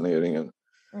budgetsaneringen.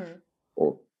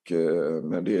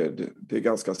 Men det är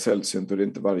ganska sällsynt och det är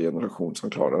inte varje generation som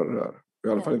klarar det där.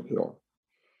 I alla fall inte jag.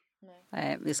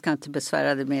 Nej, vi ska inte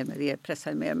besvära det med det,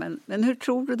 pressa mer. Men hur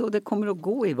tror du då det kommer att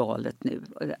gå i valet nu?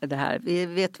 Det här? Vi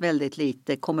vet väldigt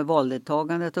lite. Kommer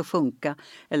valdeltagandet att sjunka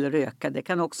eller öka? Det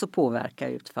kan också påverka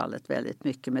utfallet väldigt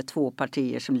mycket med 2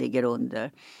 partier som ligger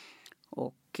under.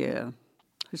 Och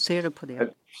hur ser du på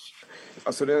det?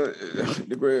 Alltså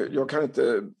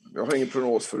jag har ingen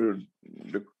prognos för hur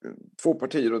 2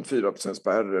 partier runt 4%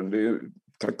 spärren.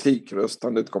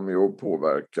 Taktikröstandet kommer ju att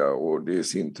påverka, och det är i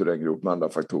sin tur hänger ihop med andra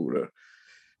faktorer.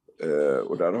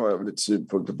 Och där har jag väl lite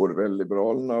synpunkter både vad gäller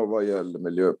Liberalerna och vad gäller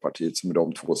Miljöpartiet, som är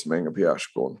de 2 som hänger på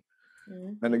gärdsgården.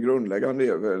 Men det grundläggande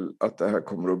är väl att det här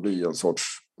kommer att bli en sorts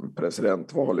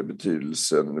presidentval i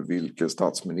betydelsen vilken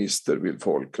statsminister vill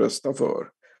folk rösta för.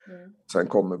 Sen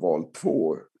kommer val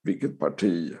 2, vilket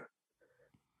parti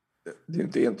det är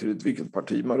inte entydigt vilket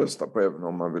parti man röstar på även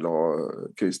om man vill ha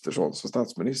Kristersson som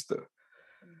statsminister.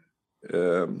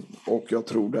 Och jag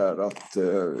tror där att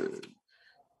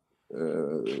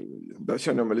där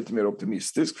känner jag mig lite mer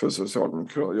optimistisk för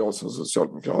jag som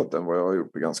socialdemokrat än vad jag har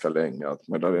gjort på ganska länge. Att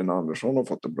Magdalena Andersson har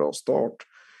fått en bra start.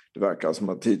 Det verkar som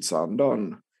att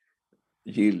tidsandan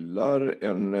gillar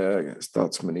en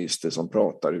statsminister som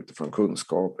pratar utifrån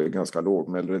kunskap, är ganska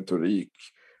lågmäld retorik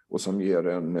och som ger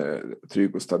en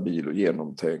trygg och stabil och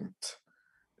genomtänkt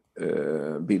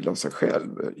bild av sig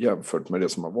själv jämfört med det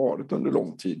som har varit under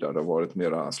lång tid där det har varit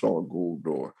mera slagord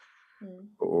och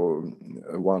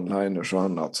one-liners och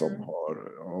annat som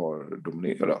har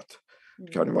dominerat.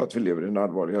 Det kan ju vara att vi lever i en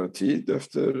allvarligare tid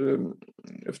efter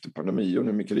pandemi och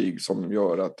nu med krig som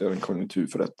gör att det är en konjunktur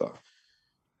för detta.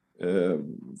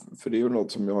 För det är ju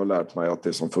något som jag har lärt mig att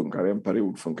det som funkar i en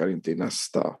period funkar inte i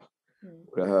nästa.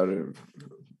 Det här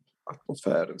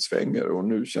atmosfären svänger och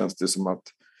nu känns det som att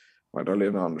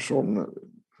Magdalena Andersson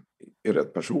är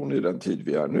rätt person i den tid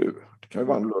vi är nu. Det kan ju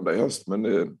vara annorlunda i höst men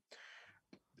det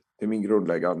är min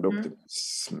grundläggande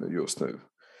optimism just nu.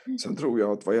 Sen tror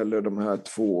jag att vad gäller de här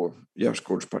 2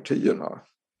 gärdsgårdspartierna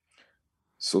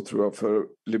så tror jag för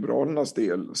Liberalernas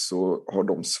del så har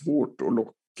de svårt att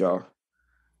locka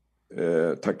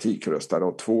taktikröstare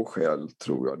av 2 skäl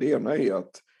tror jag. Det ena är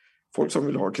att folk som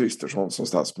vill ha Kristersson som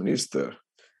statsminister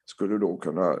skulle då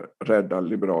kunna rädda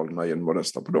Liberalerna genom att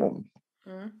rösta på dem.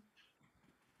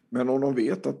 Men om de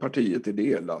vet att partiet är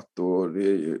delat och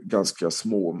det är ganska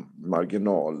små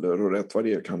marginaler och rätt vad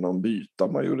det är kan de byta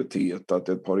majoritet, att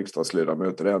ett par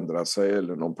riksdagsledamöter ändrar sig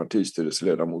eller någon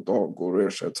partistyrelseledamot avgår och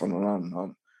ersätts av någon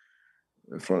annan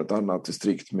från ett annat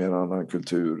distrikt med en annan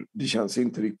kultur. Det känns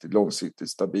inte riktigt långsiktigt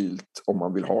stabilt om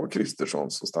man vill ha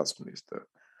Kristersson som statsminister.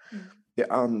 Det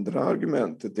andra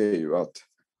argumentet är ju att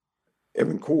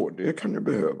även KD kan ju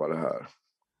behöva det här.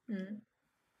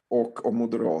 Och om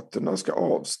Moderaterna ska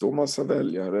avstå massa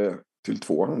väljare till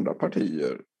 2 andra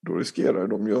partier, då riskerar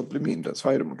de ju att bli mindre än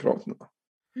Sverigedemokraterna.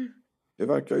 Det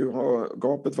verkar ju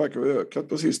gapet verkar ha ökat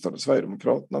på sistone.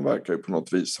 Sverigedemokraterna verkar ju på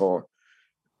något vis ha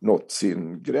nått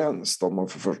sin gräns. De har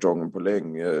för första gången på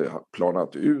länge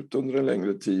planat ut under en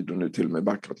längre tid och nu till och med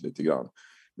backat lite grann.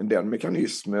 Men den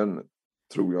mekanismen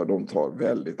tror jag de tar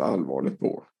väldigt allvarligt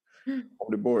på.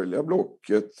 Om det borgerliga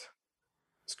blocket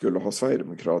skulle ha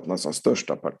Sverigedemokraterna som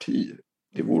största parti,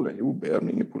 det vore en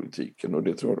jordbävning i politiken och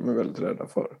det tror jag de är väldigt rädda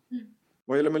för.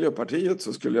 Vad gäller Miljöpartiet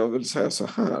så skulle jag väl säga så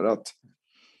här att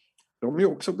de är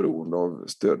också beroende av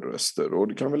stödröster och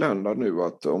det kan väl hända nu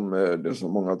att om det är så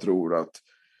många tror att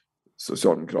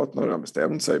Socialdemokraterna har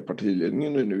bestämt sig,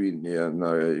 partiledningen är nu inne i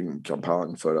en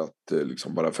kampanj för att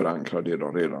liksom bara förankra det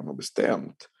de redan har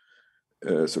bestämt.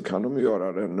 Så kan de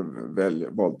göra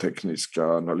den valtekniska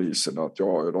analysen att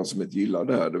de som inte gillar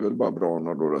det här, det är väl bara bra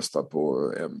när de röstar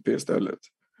på MP istället.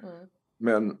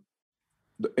 Men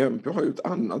MP har ju ett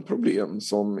annat problem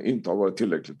som inte har varit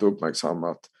tillräckligt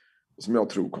uppmärksammat och som jag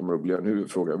tror kommer att bli en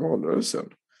huvudfråga i valrörelsen.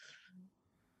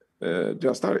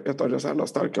 Ett av deras allra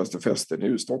starkaste fästen är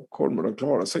ju Stockholm och de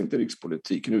klarar sig inte i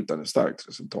rikspolitiken utan ett starkt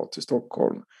resultat i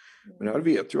Stockholm. Men här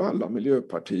vet ju alla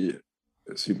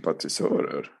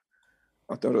miljöpartisympatisörer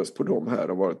att en röst på dem här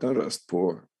har varit en röst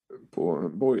på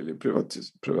borgerlig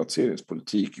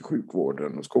privatiseringspolitik i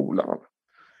sjukvården och skolan.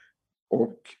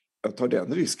 Och att ta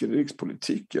den risken i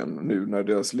rikspolitiken nu när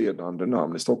deras ledande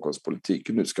namn i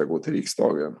Stockholmspolitiken nu ska gå till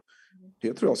riksdagen,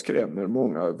 det tror jag skrämmer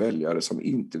många väljare som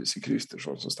inte vill se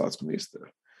Kristersson som statsminister.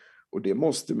 Och det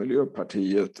måste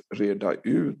Miljöpartiet reda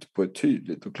ut på ett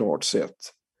tydligt och klart sätt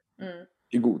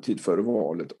i god tid före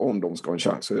valet om de ska ha en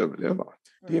chans att överleva.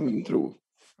 Det är min tro.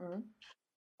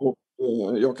 Och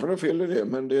jag kan ha fel i det,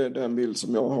 men det är den bild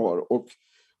som jag har. Och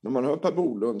när man hör Per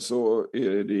Bolund så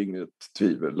är det inget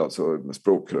tvivel, alltså med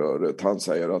språkröret. Han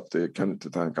säger att det kan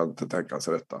inte tänkas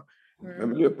rätta. Men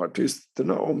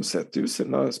miljöpartisterna omsätter ju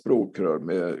sina språkrör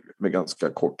med ganska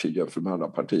kort tid jämfört med andra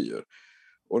partier.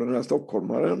 Och den här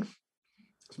stockholmaren,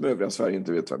 som övriga Sverige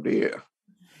inte vet vem det är,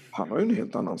 han har ju en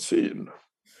helt annan syn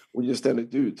och ger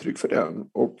ständigt uttryck för den.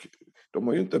 Och de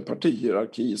har ju inte en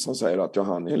partihierarki som säger att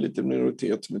han är en liten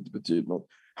minoritet som inte betyder något.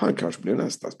 Han kanske blir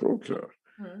nästa språkrör.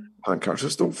 Han kanske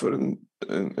står för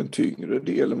en tyngre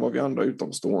del än vad vi andra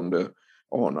utomstående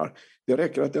anar. Det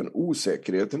räcker att den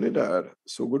osäkerheten är där,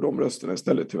 så går de rösterna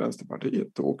istället till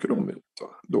Vänsterpartiet. Då åker de ut.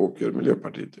 Då åker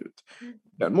Miljöpartiet ut.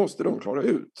 Den måste de klara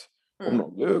ut om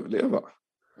de vill överleva.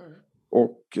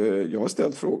 Och jag har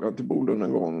ställt frågan till Bolund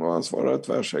en gång och han svarade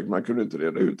tvärsäkert. Man kunde inte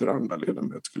reda ut hur andra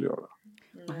ledamöter skulle göra.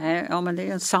 Ja, men det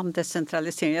är en sann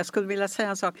decentralisering. Jag skulle vilja säga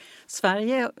en sak.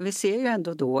 Sverige, vi ser ju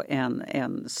ändå då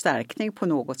en stärkning på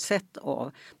något sätt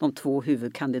av de två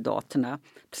huvudkandidaterna.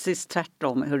 Precis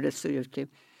tvärtom hur det ser ut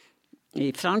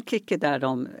i Frankrike, där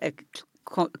de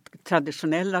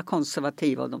traditionella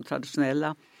konservativa och de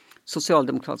traditionella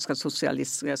socialdemokratiska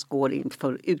socialistiska går in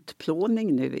för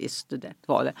utplåning nu i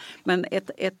studentvalet. Men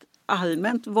ett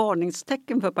allmänt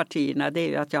varningstecken för partierna, det är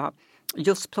ju att jag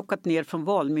just plockat ner från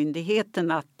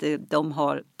Valmyndigheten att de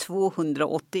har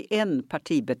 281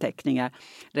 partibeteckningar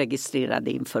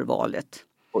registrerade inför valet.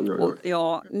 Och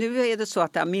ja, nu är det så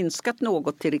att det har minskat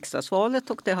något till riksdagsvalet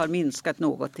och det har minskat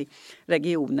något i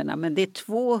regionerna. Men det är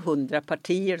 200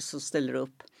 partier som ställer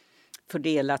upp,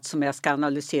 fördelat, som jag ska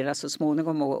analysera så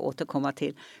småningom och återkomma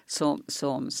till,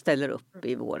 som ställer upp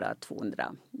i våra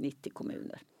 290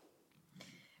 kommuner.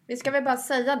 Vi ska väl bara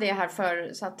säga det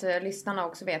här så att lyssnarna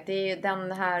också vet. Det är ju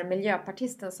den här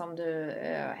miljöpartisten som du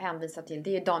hänvisar till. Det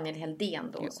är ju Daniel Heldén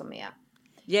då som är...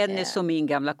 Jenny som min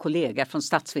gamla kollega från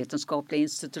statsvetenskapliga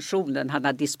institutionen. Han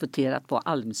har disputerat på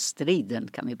Almstriden,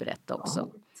 kan vi berätta också.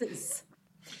 Ja, precis.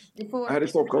 Här i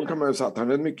Stockholm kan man ju säga att han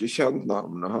är ett mycket känt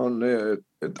namn. Han är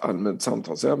ett allmänt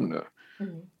samtalsämne.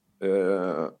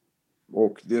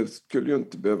 Och det skulle ju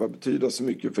inte behöva betyda så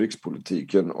mycket för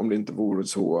rikspolitiken om det inte vore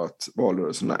så att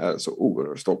valrörelserna är så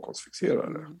oerhört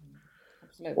Stockholmsfixerade.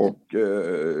 Och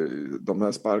de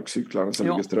här sparkcyklarna som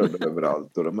ligger strödda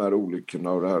överallt och de här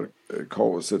olyckorna och det här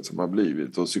kaoset som har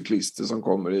blivit och cyklister som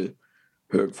kommer i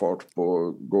hög fart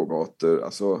på gågator.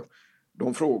 Alltså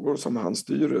de frågor som han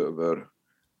styr över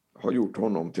har gjort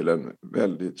honom till en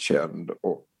väldigt känd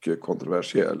och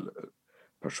kontroversiell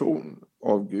person.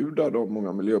 Avgudad av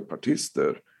många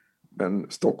miljöpartister, men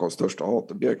Stockholms största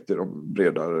hatobjekt i de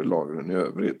bredare lagren i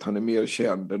övrigt. Han är mer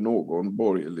känd än någon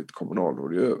borgerligt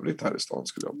kommunalråd i övrigt här i stan,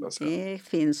 skulle jag vilja säga. Det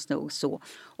finns nog så.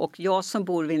 Och jag som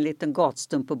bor vid en liten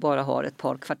gatstump och bara har ett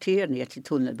par kvarter ner till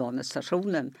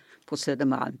tunnelbanestationen på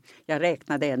Södermalm. Jag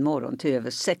räknade en morgon till över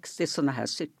 60 sådana här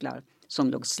cyklar som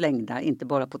låg slängda, inte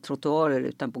bara på trottoarer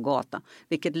utan på gatan.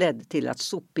 Vilket ledde till att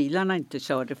sopbilarna inte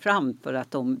körde fram för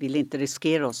att de ville inte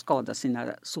riskera att skada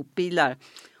sina sopbilar.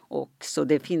 Och så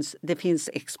det finns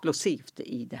explosivt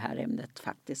i det här ämnet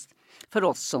faktiskt. För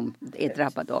oss som är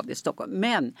drabbade av det i Stockholm.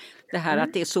 Men det här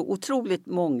att det är så otroligt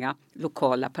många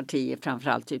lokala partier,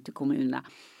 framförallt ute i kommunerna,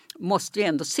 måste ju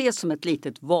ändå ses som ett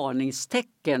litet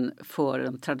varningstecken för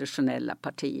de traditionella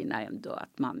partierna ändå.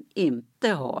 Att man inte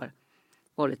har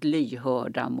varit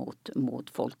lyhörda mot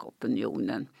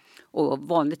folkopinionen. Och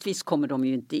vanligtvis kommer de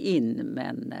ju inte in,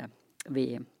 men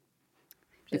vi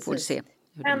får se.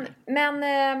 Men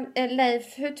Leif,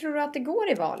 hur tror du att det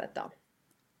går i valet då?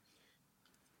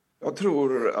 Jag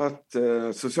tror att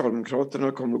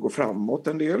Socialdemokraterna kommer att gå framåt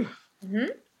en del.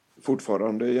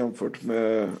 Fortfarande jämfört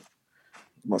med,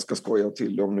 man ska skoja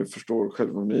till det om ni förstår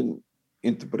självekonomin,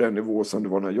 inte på den nivå som det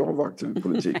var när jag var aktiv i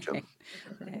politiken.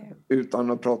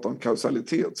 Utan att prata om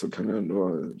kausalitet så kan jag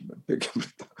ändå peka på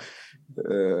detta.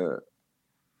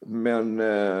 Men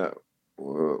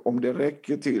om det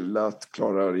räcker till att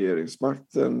klara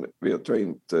regeringsmakten vet jag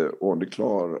inte. Och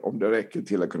om det räcker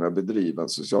till att kunna bedriva en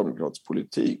socialdemokratisk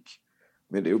politik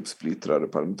med det uppsplittrade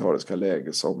parlamentariska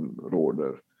läge som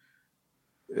råder.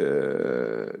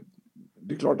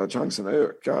 Det är klart att chanserna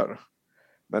ökar.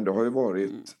 Men det har ju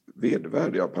varit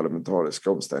vedervärdiga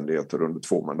parlamentariska omständigheter under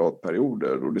 2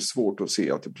 mandatperioder. Och det är svårt att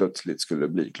se att det plötsligt skulle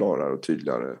bli klarare och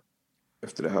tydligare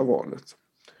efter det här valet.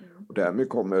 Och därmed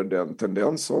kommer den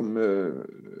tendens som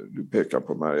du pekar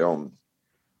på, Marianne,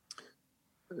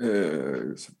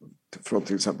 från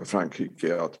till exempel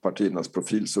Frankrike, att partiernas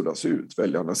profil suddas ut.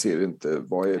 Väljarna ser inte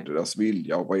vad är deras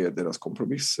vilja och vad är deras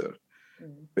kompromisser.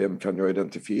 Vem kan jag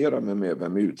identifiera mig med?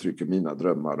 Vem uttrycker mina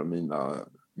drömmar och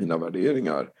mina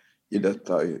värderingar i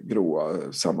detta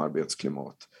gråa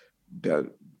samarbetsklimat?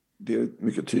 Det är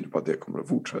mycket tydligt på att det kommer att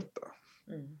fortsätta.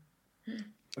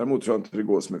 Däremot tror jag inte det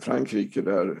går som i Frankrike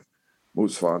där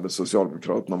motsvarande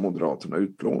Socialdemokraterna och Moderaterna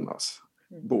utplånas.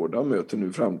 Båda möter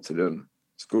nu framtiden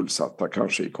skuldsatta,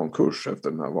 kanske i konkurs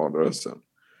efter den här valrörelsen.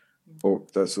 Och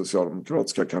där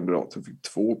socialdemokratiska kandidaten fick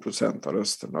 2% av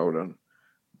rösterna och den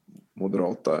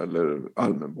moderata eller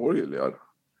allmänborgerliga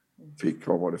fick,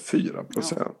 vad var det,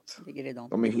 4%. Ja,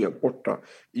 de är helt borta.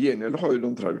 I gengäld har ju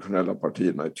de traditionella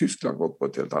partierna i Tyskland gått på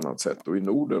ett helt annat sätt och i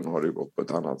Norden har det gått på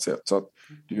ett annat sätt. Så att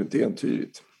det är ju inte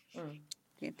entydigt.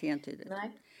 Det är inte entydigt.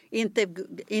 Nej.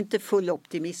 Inte full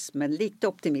optimism, men lite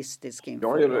optimistisk.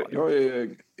 Jag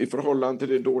är i förhållande till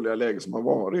det dåliga läge som har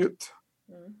varit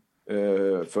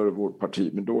för vårt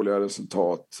parti med dåliga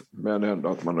resultat, men ändå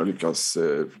att man har lyckats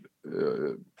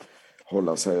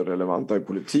hålla sig relevanta i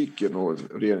politiken, och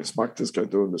regeringsmakten ska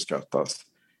inte underskattas.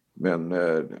 Men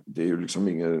det är ju liksom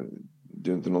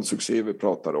det är inte någon succé vi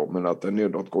pratar om, men att den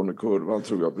nedåtgående kurvan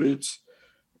tror jag bryts.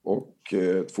 Och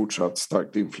ett fortsatt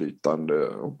starkt inflytande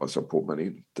hoppas jag på, men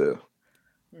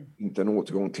inte en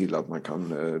återgång till att man kan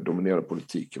dominera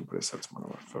politiken på det sätt som man har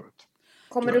varit förut.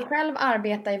 Kommer du själv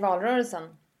arbeta i valrörelsen?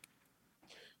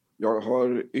 Jag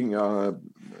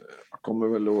kommer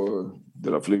väl att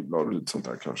dela flygblad och lite sånt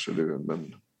där kanske,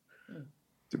 men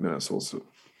det menar så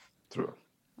tror jag.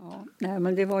 Ja, nej,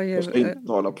 men det var ju... Jag ska inte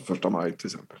tala på 1 maj till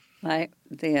exempel. Nej,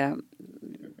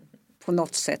 på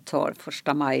något sätt har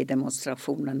 1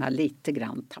 maj-demonstrationerna lite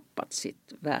grann tappat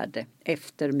sitt värde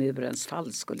efter murens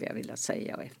fall, skulle jag vilja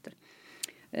säga. Efter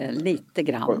lite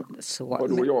grann så.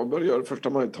 Vadå, jag började göra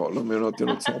 1 maj-tal om jag inte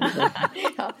något sånt.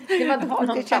 Ja, det var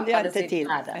då det kände jag inte till.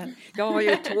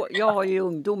 Jag har ju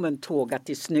ungdomen tågat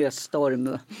i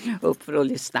snöstorm upp för att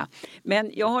lyssna.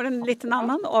 Men jag har en liten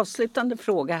annan avslutande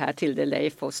fråga här till dig,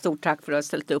 Leif, och stort tack för att du har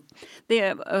ställt upp. Det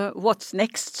är What's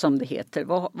Next som det heter.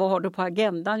 Vad har du på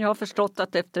agendan? Jag har förstått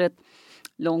att efter ett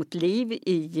långt liv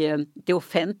i det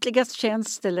offentligas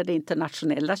tjänst eller det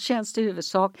internationella tjänst i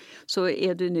huvudsak, så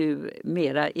är du nu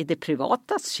mera i det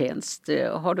privatas tjänst.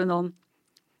 Har du någon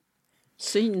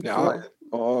syn på?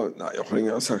 Nej, jag har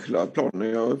inga särskilda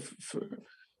planer.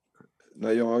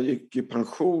 När jag gick i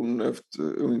pension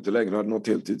och inte längre hade något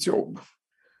heltidsjobb,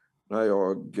 när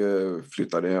jag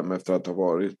flyttade hem efter att ha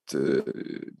varit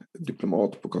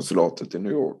diplomat på konsulatet i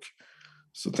New York,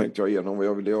 så tänkte jag igenom vad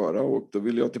jag ville göra, och då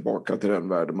ville jag tillbaka till den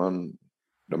värld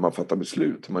där man fattar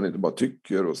beslut. Man inte bara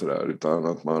tycker och sådär, utan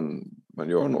att man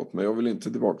gör något. Men jag vill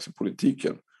inte tillbaka till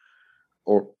politiken.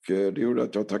 Och det gjorde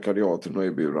att jag tackade ja till några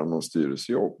erbjudanden om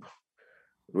styrelsejobb.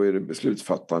 Då är det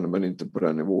beslutsfattande, men inte på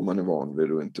den nivå man är van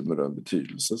vid och inte med den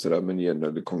betydelse. Sådär. Men igen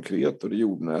är det konkret och det är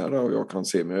jordnära, och jag kan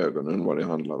se med ögonen vad det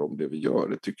handlar om, det vi gör.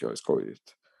 Det tycker jag är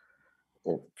skojigt.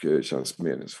 Och känns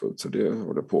meningsfullt, så det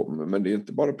håller på med. Men det är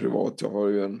inte bara privat. Jag har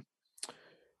ju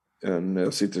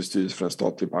jag sitter i styrelsen för en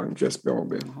statlig bank,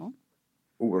 SBAB.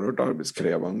 Oerhört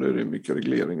arbetskrävande. Det är mycket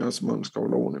regleringar som man ska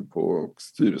hålla ordning på. Och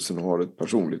styrelsen har ett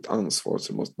personligt ansvar,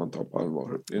 så måste man ta på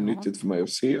allvar. Det är nyttigt för mig att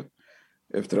se,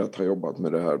 efter att ha jobbat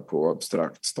med det här på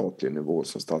abstrakt statlig nivå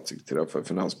som statssekreterare för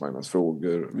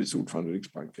finansmarknadsfrågor, vice ordförande i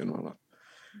Riksbanken och annat.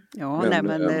 Ja,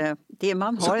 men det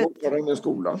man har... Så var det en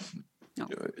skola. Ja.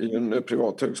 I en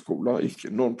privat högskola,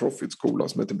 non-profit skola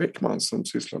som heter Beckman, som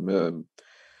sysslar med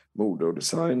mode och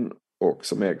design och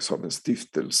som ägs av en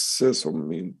stiftelse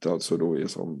som inte alltså då är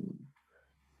som,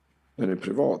 den är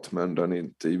privat men den är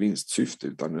inte i vinstsyfte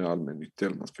utan är allmännyttig,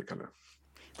 eller man ska kalla det.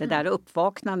 Det där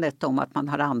uppvaknandet om att man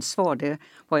har ansvar, det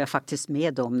var jag faktiskt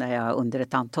med om när jag under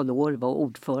ett antal år var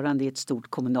ordförande i ett stort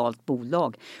kommunalt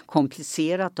bolag.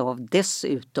 Komplicerat av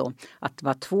dessutom att det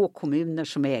var 2 kommuner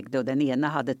som ägde, och den ena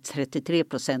hade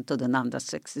 33% och den andra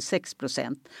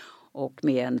 66%. Och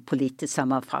med en politisk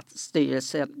sammansatt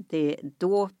styrelse,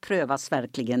 då prövas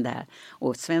verkligen det här.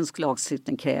 Och svensk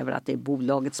lagstiftning kräver att det är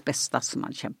bolagets bästa som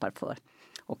man kämpar för.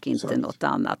 Och inte något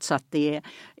annat. Så att det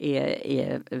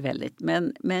är väldigt...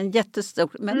 Men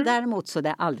jättestort. Men däremot så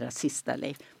det allra sista,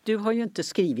 Leif. Du har ju inte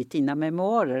skrivit dina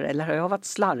memoarer. Eller har jag varit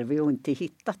slarvig och inte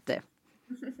hittat det?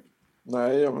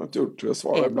 Nej, jag har inte gjort det. Jag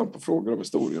svarar ibland på frågor om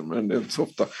historien. Men det är inte så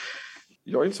ofta.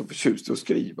 Jag är inte så förtjust i att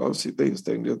skriva och sitta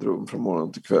instängd i ett rum från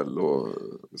morgon till kväll och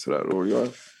sådär. Och jag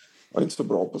är inte så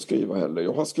bra på att skriva heller.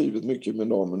 Jag har skrivit mycket med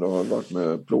damen, det har varit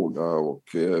med plåga och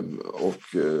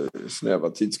snäva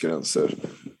tidsgränser.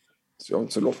 Så jag är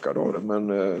inte så lockad av det. Men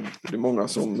det är många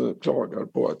som klagar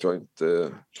på att jag inte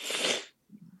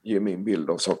ger min bild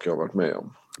av saker jag har varit med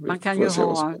om. Man kan ju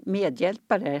ha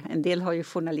medhjälpare. En del har ju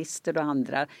journalister och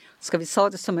andra. Ska vi sa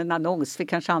det som en annons? Vi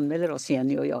kanske anmäler oss,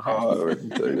 Jenny och jag här. Ja, jag vet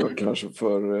inte. Jag är kanske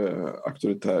för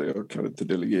auktoritär. Jag kan inte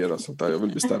delegera sånt där. Jag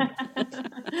vill bestämma.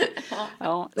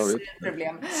 Ja,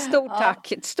 problem.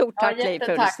 Stort tack Leif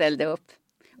för att du ställde upp.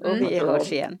 Och vi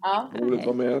hörs igen. Roligt att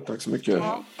vara med. Tack så mycket.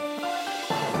 Ja.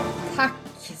 Tack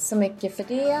så mycket för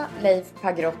det, Leif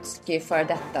Pagrotsky, för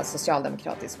detta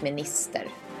socialdemokratisk minister.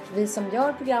 Vi som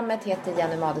gör programmet heter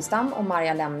Jenny Madestam och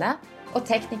Maria Lemne, och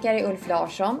tekniker är Ulf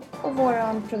Larsson, och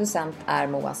vår producent är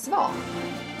Moa Svan.